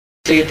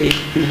City,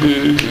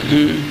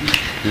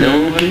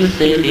 Lower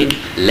City,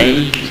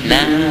 late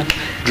night,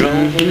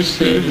 Drower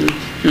City.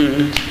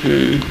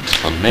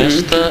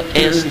 Mister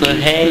is the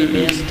hey,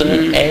 Mister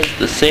is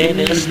the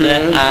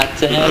sinister. I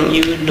tell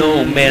you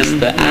no,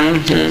 Mister. I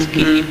just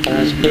keep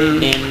on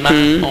spitting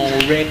my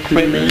own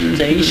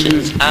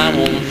recommendations. I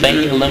won't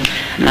fail them.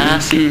 I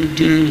seem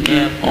to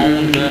have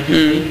on the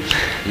way,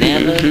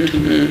 never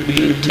to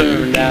be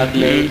turned out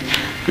late.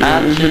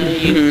 I'll tell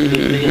you the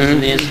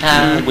business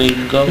how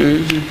it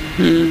goes.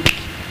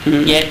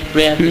 Get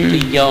ready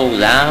for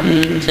yours,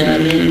 I'm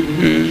telling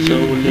you, so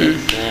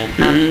listen.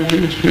 I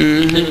want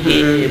you to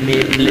hear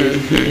me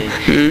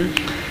listen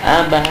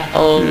about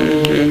all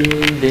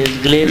this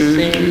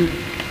glisten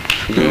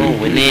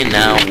growing in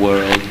our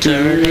world,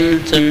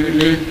 turning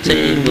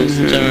tables,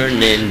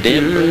 turning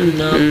different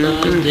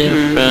numbers,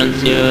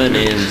 different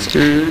yearnings.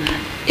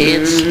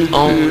 It's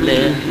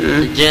only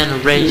the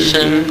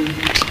generation.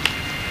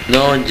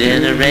 No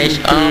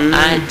generation, all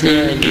I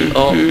tell you,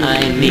 all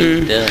I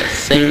need to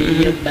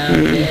say about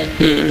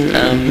that is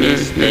a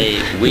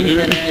mistake. We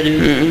gotta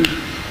do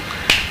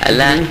a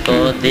lot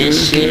for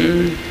this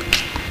shit.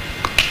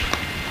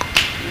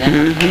 Now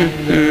I'm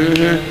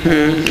gonna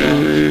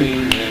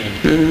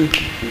screaming.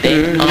 They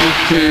all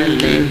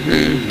telling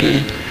me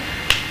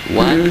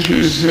what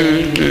you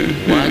say,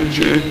 what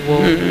you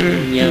want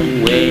your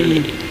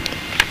way.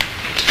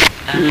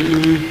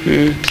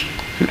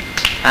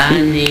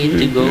 I need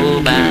to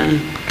go back,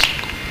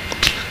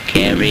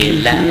 carry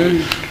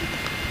life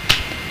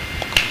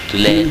to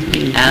let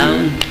me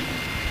out.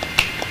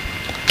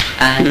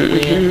 I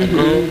will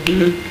go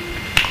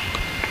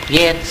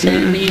get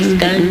some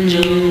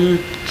schedule,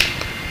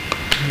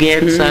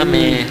 get some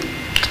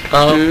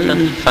of the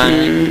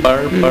fine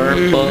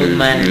purple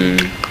man,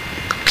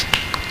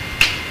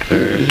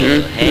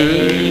 purple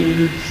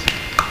haze,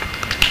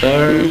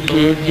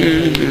 purple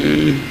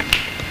haze.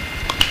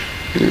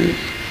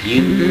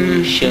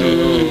 You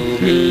show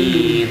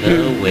me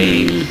the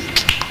way,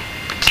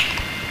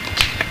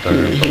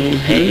 purple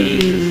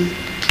haze,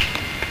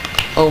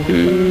 oh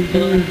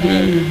purple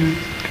haze,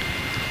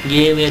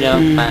 give it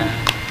up, I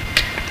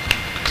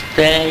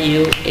tell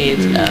you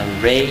it's a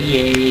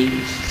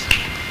race.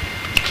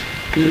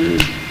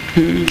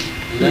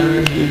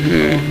 Learning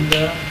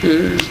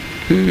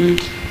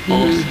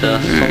from the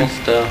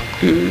Oster,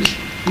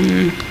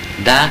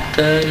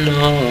 Doctor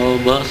No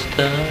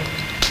Buster.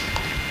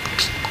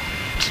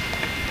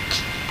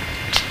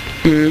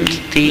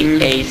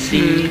 TAC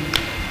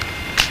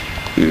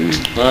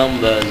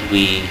numbers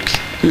we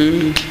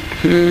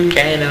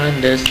can't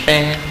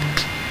understand,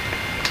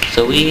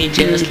 so we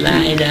just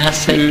light our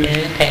second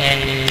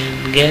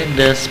hand, get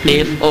the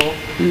spiff up,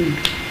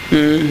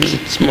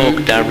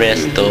 smoke the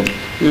rest up.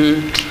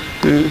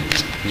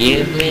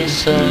 Give me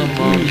some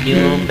of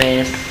your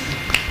best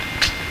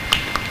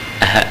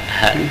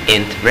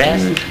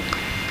interest.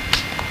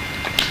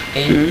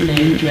 It's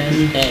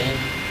interesting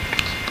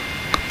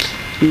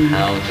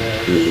how the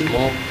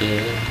smoke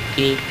will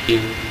keep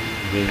you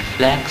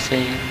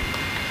reflexing.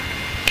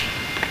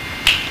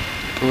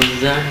 Who's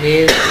that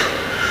is?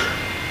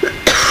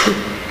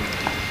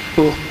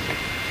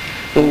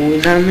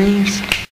 Who that means?